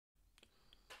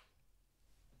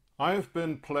I've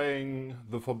been playing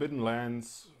the Forbidden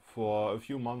Lands for a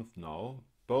few months now,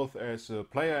 both as a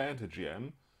player and a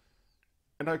GM,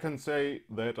 and I can say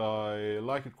that I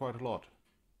like it quite a lot.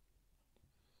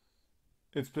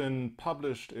 It's been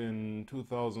published in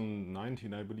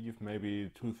 2019, I believe, maybe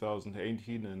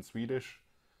 2018 in Swedish,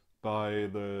 by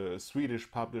the Swedish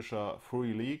publisher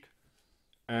Free League,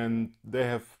 and they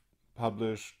have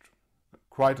published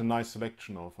quite a nice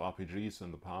selection of RPGs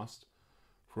in the past,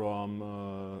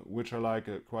 from which I like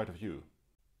quite a few.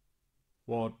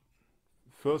 What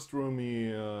first drew me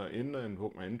in and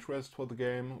woke my interest for the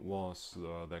game was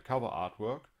their cover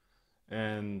artwork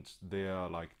and their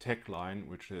tagline,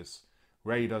 which is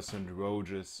Raiders and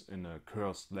Rogues in a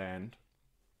Cursed Land.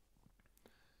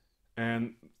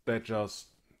 And that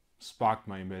just sparked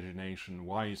my imagination.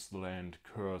 Why is the land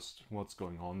cursed? What's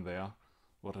going on there?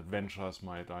 What adventures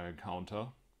might I encounter?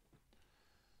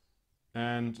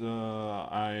 And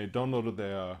I downloaded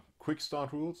their quick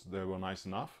start rules. They were nice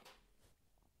enough.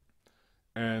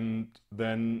 And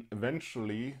then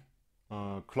eventually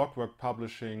Clockwork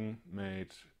Publishing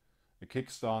made a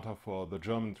Kickstarter for the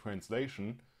German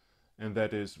translation, and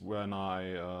that is when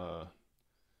I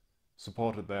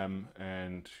supported them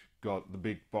and got the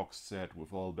big box set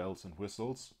with all bells and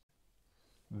whistles.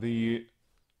 The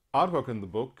artwork in the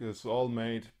book is all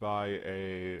made by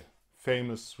a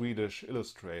famous Swedish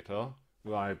illustrator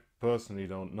who I personally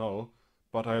don't know,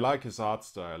 but I like his art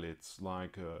style. It's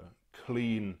like a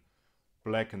clean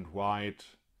black and white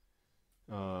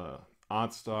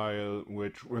art style,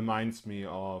 which reminds me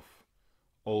of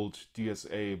old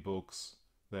DSA books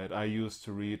that I used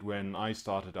to read when I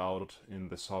started out in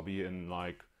this hobby in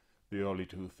the early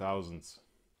 2000s.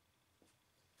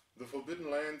 The Forbidden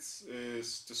Lands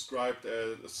is described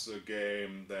as a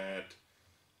game that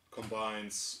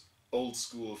combines old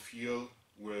school feel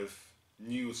with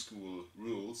new school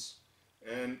rules,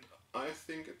 and I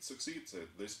think it succeeds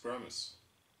at this premise.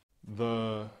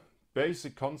 The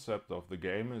basic concept of the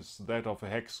game is that of a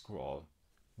hex crawl.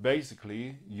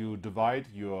 Basically, you divide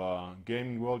your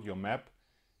gaming world, your map,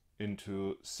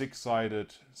 into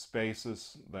six-sided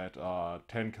spaces that are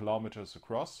 10 kilometers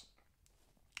across.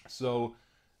 So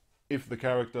if the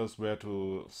characters were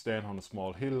to stand on a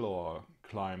small hill or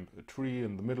climb a tree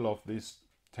in the middle of this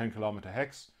 10-kilometer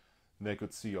hex, they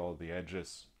could see all the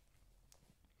edges.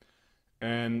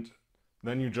 And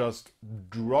then you just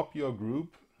drop your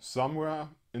group somewhere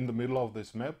in the middle of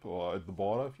this map, or at the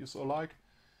border if you so like,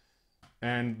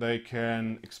 and they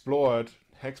can explore it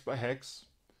hex by hex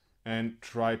and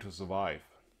try to survive.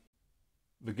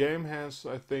 The game has,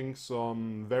 I think,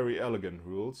 some very elegant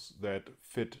rules that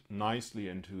fit nicely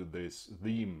into this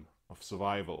theme of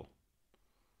survival.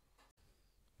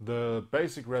 The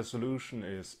basic resolution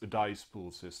is a dice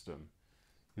pool system.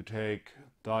 You take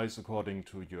dice according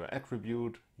to your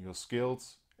attribute, your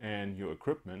skills, and your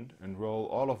equipment, and roll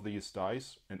all of these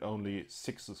dice, and only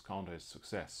 6 count as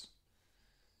success.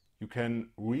 You can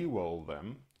re-roll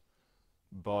them,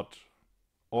 but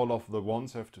all of the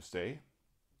ones have to stay.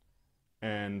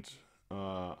 And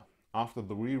after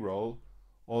the re-roll,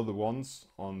 all the ones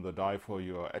on the die for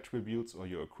your attributes or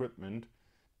your equipment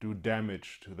do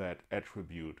damage to that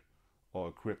attribute or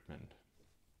equipment.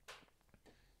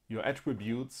 Your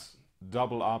attributes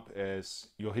double up as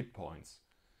your hit points.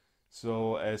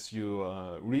 So as you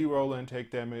re-roll and take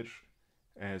damage,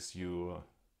 as you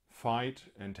fight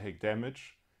and take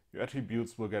damage, your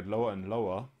attributes will get lower and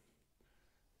lower,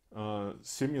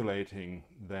 simulating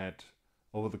that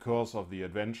over the course of the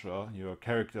adventure, your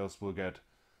characters will get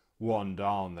worn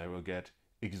down, they will get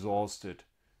exhausted,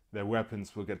 their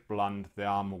weapons will get blunt, their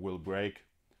armor will break,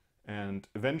 and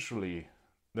eventually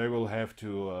they will have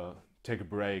to take a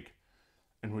break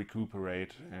and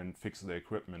recuperate and fix their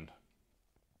equipment.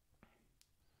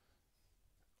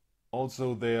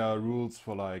 Also, there are rules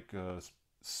for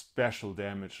special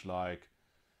damage like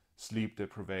sleep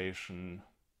deprivation,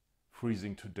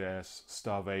 freezing to death,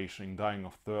 starvation, dying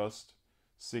of thirst,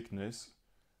 sickness,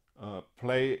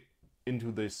 play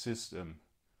into this system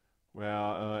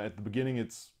where at the beginning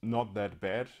it's not that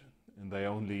bad and they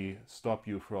only stop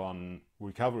you from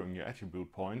recovering your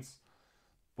attribute points,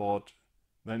 but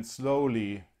then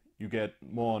slowly you get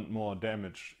more and more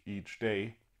damage each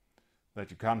day that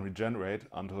you can't regenerate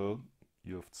until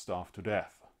you've starved to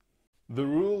death. The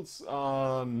rules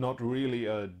are not really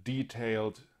a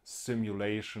detailed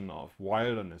simulation of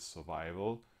wilderness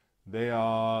survival. They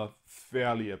are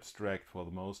fairly abstract for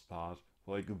the most part.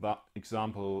 For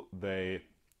example, they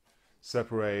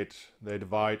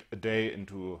divide a day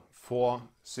into 4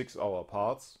 6-hour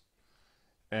parts,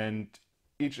 and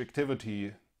each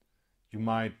activity you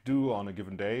might do on a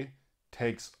given day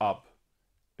takes up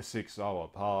a 6-hour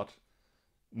part,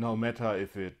 no matter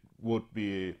if it would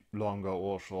be longer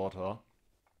or shorter,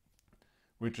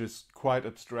 which is quite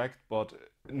abstract, but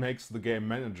it makes the game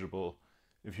manageable.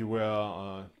 If you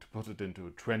were to put it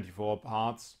into 24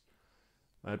 parts,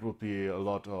 that would be a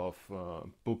lot of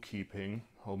bookkeeping,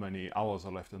 how many hours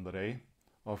are left in the day.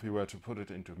 Or if you were to put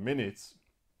it into minutes,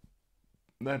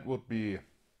 that would be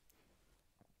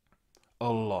a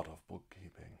lot of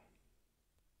bookkeeping.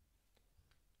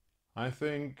 I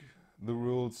think the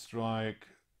rules strike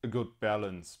a good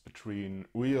balance between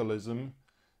realism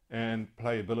and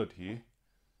playability,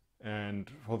 and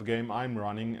for the game I'm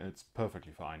running, it's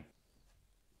perfectly fine.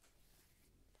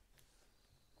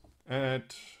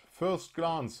 At first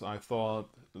glance, I thought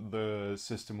the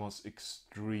system was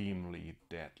extremely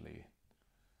deadly.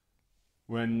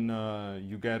 When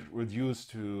you get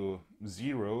reduced to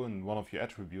 0 in one of your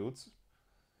attributes,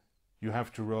 you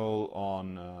have to roll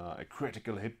on a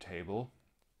critical hit table,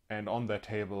 and on that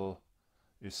table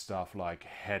is stuff like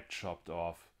head chopped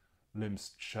off,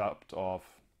 limbs chopped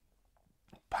off,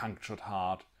 punctured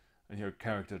heart, and your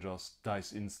character just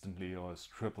dies instantly or is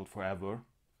crippled forever.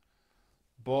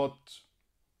 But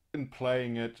in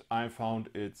playing it, I found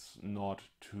it's not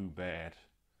too bad.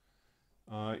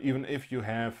 Even if you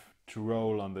have to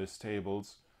roll on these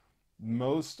tables,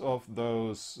 most of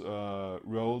those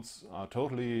rolls are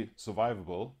totally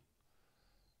survivable,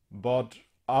 but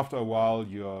after a while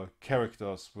your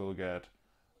characters will get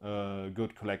a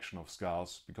good collection of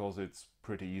scars because it's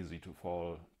pretty easy to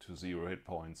fall to 0 hit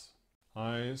points.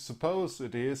 I suppose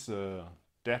it is a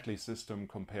deadly system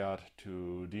compared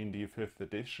to D&D 5th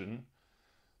edition,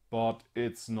 but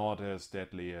it's not as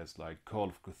deadly as like Call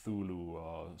of Cthulhu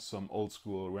or some old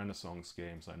school Renaissance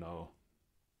games I know.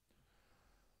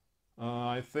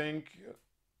 I think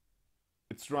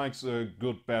it strikes a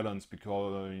good balance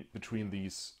between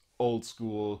these old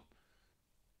school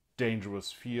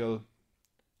dangerous feel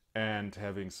and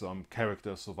having some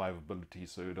character survivability,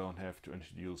 so you don't have to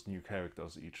introduce new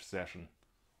characters each session.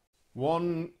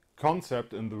 One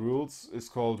concept in the rules is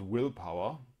called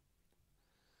willpower.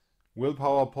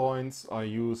 Willpower points are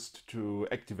used to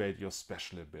activate your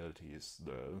special abilities.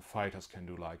 The fighters can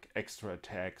do like extra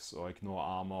attacks or ignore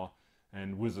armor,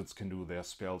 and wizards can do their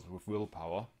spells with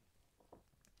willpower.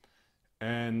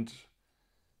 And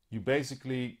you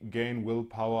basically gain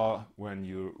willpower when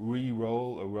you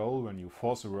re-roll a roll, when you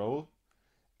force a roll,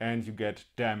 and you get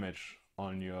damage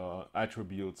on your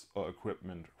attributes or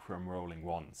equipment from rolling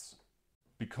once.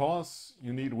 Because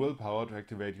you need willpower to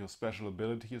activate your special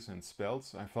abilities and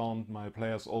spells, I found my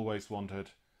players always wanted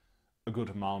a good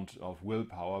amount of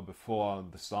willpower before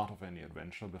the start of any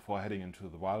adventure, before heading into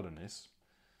the wilderness.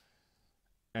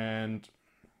 And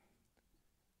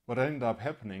what ended up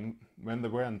happening, when they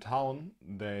were in town,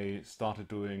 they started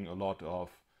doing a lot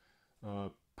of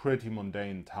pretty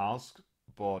mundane tasks,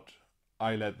 but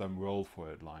I let them roll for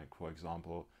it. Like, for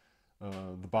example,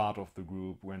 the bard of the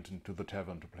group went into the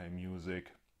tavern to play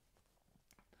music.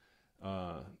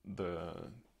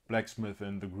 The blacksmith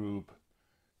in the group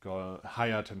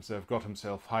got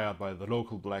himself hired by the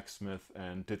local blacksmith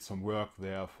and did some work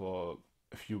there for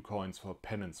a few coins for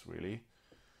penance, really.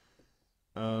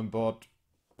 But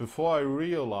before I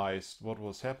realized what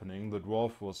was happening, the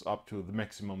dwarf was up to the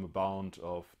maximum amount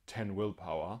of 10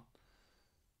 willpower.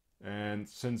 And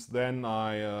since then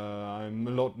I'm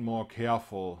a lot more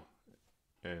careful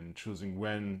in choosing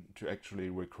when to actually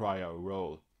require a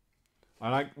roll. I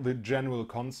like the general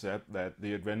concept that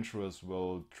the adventurers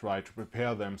will try to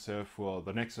prepare themselves for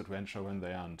the next adventure when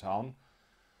they are in town,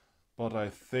 but I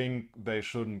think they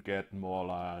shouldn't get more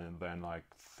than like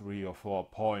 3 or 4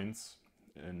 points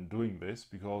in doing this,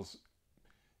 because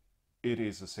it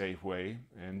is a safe way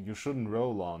and you shouldn't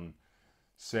roll on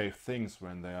safe things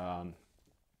when there are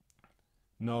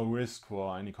no risk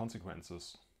for any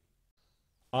consequences.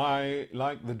 I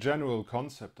like the general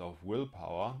concept of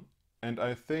willpower, and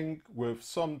I think with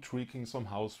some tweaking, some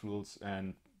house rules,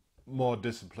 and more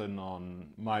discipline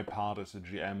on my part as a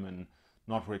GM and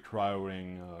not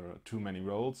requiring too many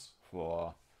rolls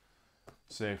for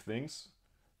safe things,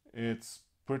 it's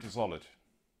pretty solid.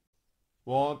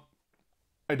 What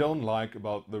I don't like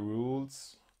about the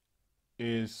rules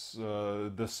is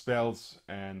the spells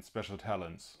and special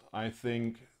talents. I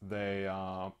think they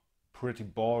are pretty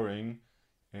boring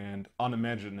and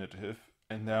unimaginative,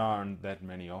 and there aren't that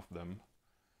many of them.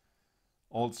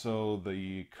 Also,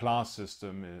 the class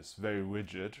system is very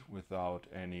rigid without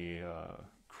any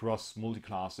cross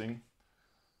multiclassing.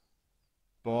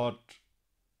 But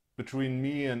between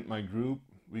me and my group,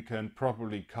 we can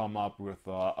probably come up with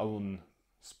our own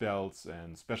spells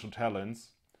and special talents,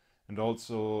 and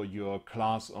also your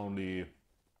class only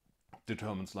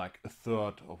determines like a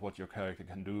third of what your character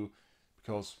can do,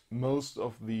 because most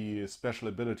of the special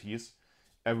abilities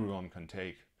everyone can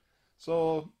take.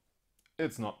 So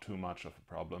it's not too much of a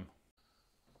problem.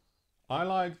 I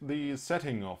like the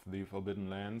setting of the Forbidden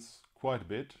Lands quite a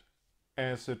bit,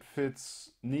 as it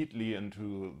fits neatly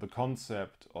into the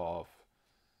concept of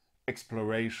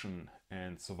exploration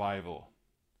and survival.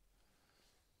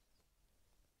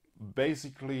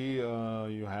 Basically,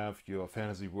 you have your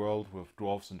fantasy world with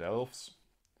dwarves and elves,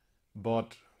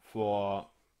 but for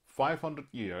 500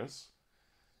 years,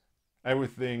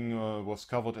 everything was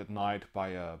covered at night by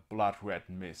a blood red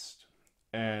mist.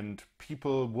 And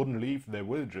people wouldn't leave their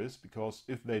villages, because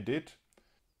if they did,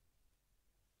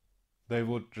 they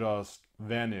would just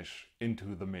vanish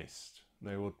into the mist.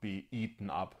 They would be eaten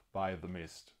up by the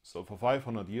mist. So for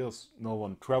 500 years, no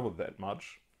one traveled that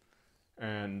much.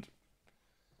 And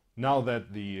now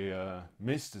that the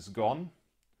mist is gone,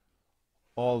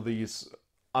 all these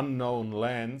unknown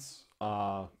lands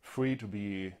are free to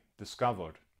be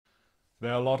discovered.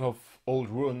 There are a lot of old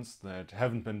ruins that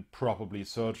haven't been properly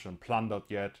searched and plundered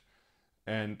yet,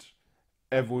 and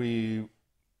every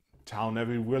town,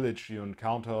 every village you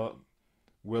encounter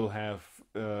will have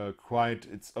quite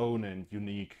its own and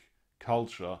unique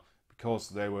culture, because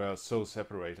they were so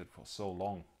separated for so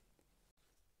long.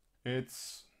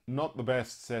 It's not the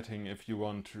best setting if you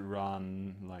want to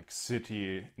run like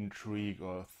city intrigue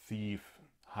or thief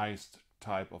heist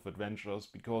type of adventures,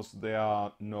 because there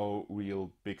are no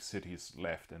real big cities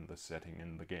left in the setting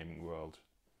in the gaming world.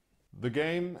 The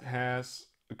game has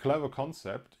a clever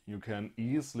concept you can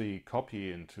easily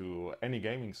copy into any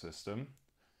gaming system,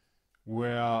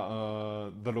 where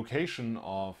the location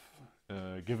of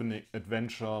a given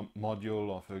adventure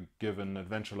module, of a given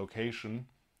adventure location,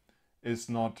 is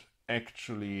not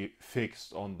actually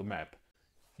fixed on the map.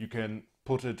 You can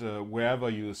put it wherever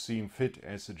you seem fit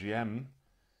as a GM,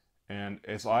 and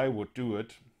as I would do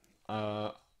it,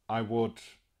 I would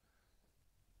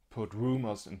put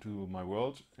rumors into my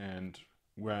world, and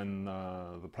when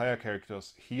the player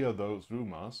characters hear those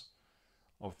rumors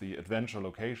of the adventure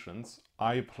locations,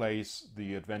 I place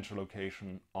the adventure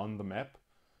location on the map,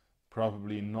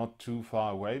 probably not too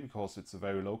far away because it's a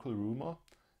very local rumor,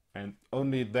 and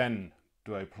only then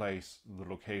do I place the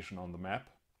location on the map.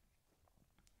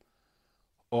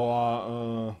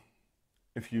 Or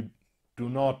if you do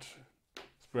not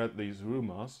spread these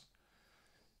rumors,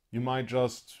 you might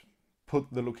just put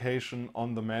the location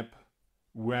on the map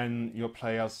when your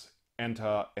players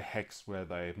enter a hex where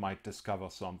they might discover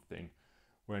something.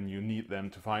 When you need them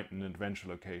to find an adventure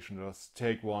location, just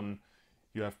take one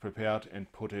you have prepared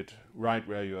and put it right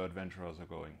where your adventurers are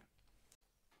going.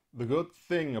 The good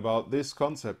thing about this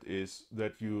concept is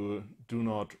that you do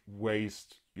not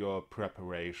waste your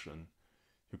preparation.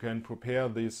 You can prepare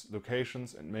these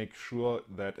locations and make sure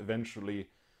that eventually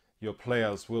your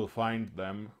players will find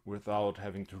them without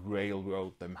having to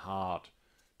railroad them hard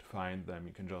to find them.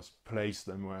 You can just place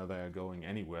them where they are going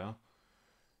anywhere,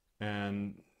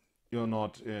 and you're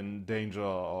not in danger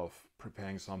of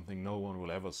preparing something no one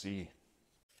will ever see.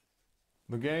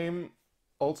 The game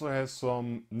also has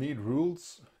some neat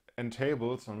rules and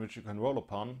tables on which you can roll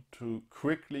upon to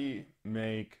quickly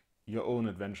make your own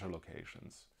adventure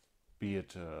locations, be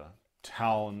it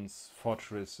towns,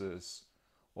 fortresses,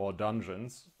 or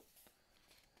dungeons.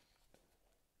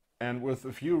 And with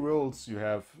a few rules, you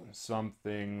have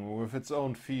something with its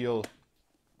own feel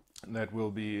that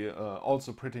will be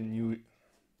also pretty new.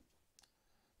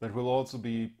 That will also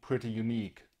be pretty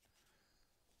unique.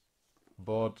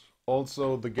 But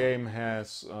also the game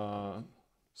has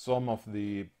some of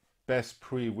the best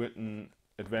pre-written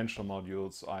adventure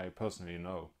modules I personally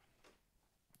know.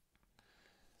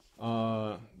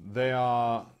 They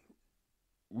are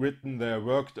written, they're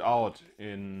worked out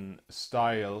in a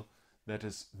style that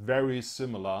is very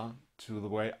similar to the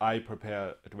way I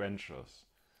prepare adventures.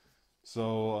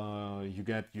 So you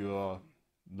get your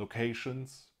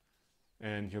locations,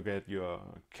 and you get your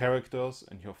characters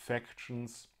and your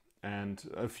factions and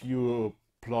a few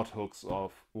plot hooks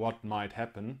of what might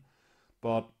happen,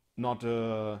 but not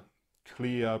a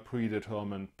clear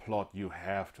predetermined plot you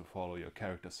have to follow, your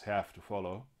characters have to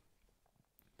follow.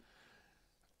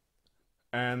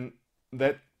 And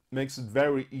that makes it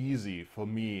very easy for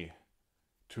me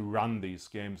to run these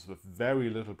games with very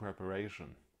little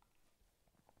preparation.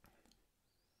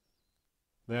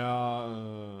 There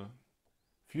are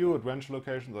few adventure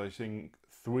locations, I think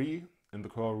 3 in the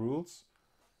core rules,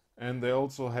 and they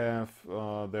also have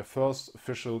their first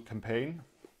official campaign,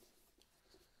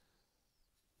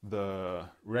 the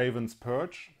Raven's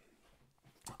Purge.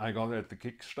 I got it at the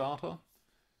Kickstarter,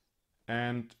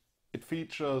 and It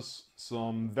features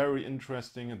some very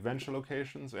interesting adventure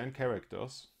locations and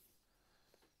characters,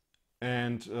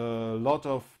 and a lot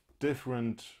of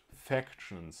different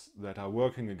factions that are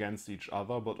working against each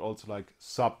other, but also like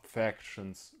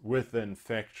sub-factions within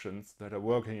factions that are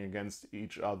working against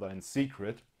each other in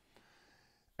secret.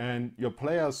 And your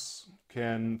players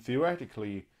can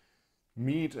theoretically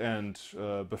meet and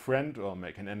befriend or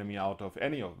make an enemy out of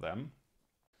any of them.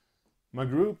 My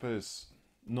group is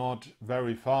not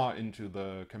very far into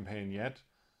the campaign yet,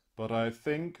 but I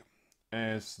think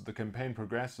as the campaign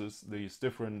progresses, these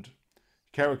different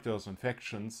characters and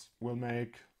factions will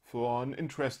make for an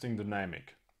interesting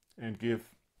dynamic and give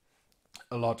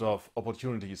a lot of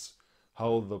opportunities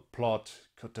how the plot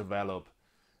could develop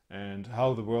and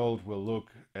how the world will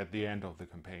look at the end of the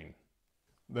campaign.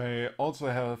 They also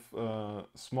have a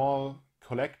small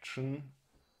collection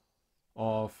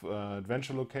of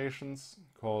adventure locations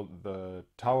called the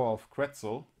Tower of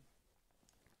Quetzal,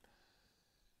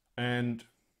 and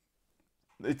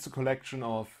it's a collection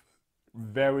of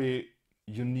very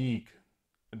unique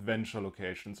adventure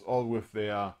locations, all with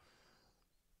their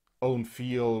own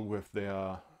feel, with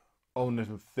their own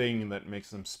little thing that makes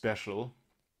them special.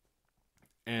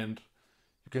 And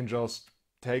you can just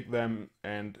take them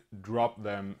and drop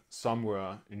them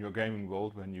somewhere in your gaming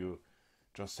world when you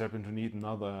just happen to need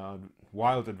another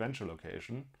wild adventure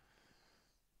location.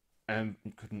 And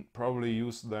you can probably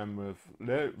use them with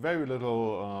very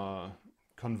little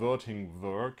converting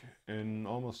work in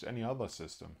almost any other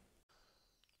system.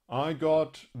 I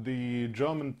got the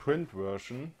German print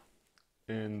version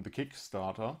in the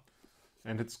Kickstarter,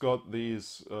 and it's got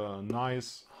these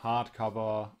nice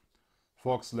hardcover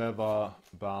fox leather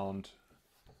bound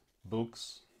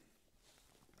books,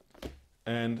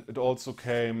 and it also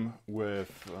came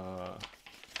with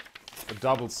a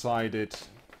double-sided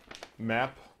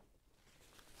map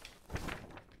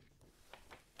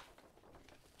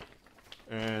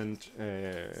and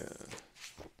a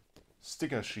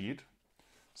sticker sheet,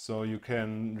 so you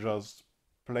can just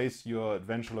place your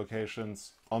adventure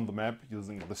locations on the map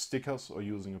using the stickers or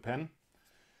using a pen,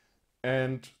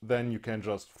 and then you can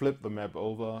just flip the map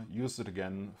over, use it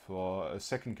again for a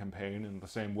second campaign in the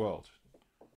same world.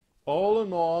 All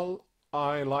in all,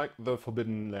 I like the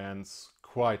Forbidden Lands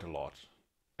quite a lot,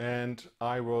 and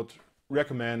I would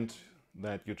recommend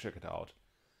that you check it out.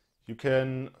 You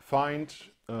can find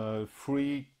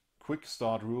free quick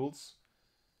start rules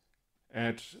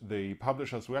at the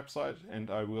publisher's website, and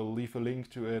I will leave a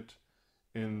link to it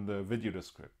in the video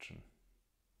description.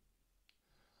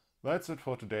 That's it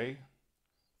for today.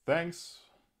 Thanks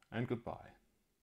and goodbye.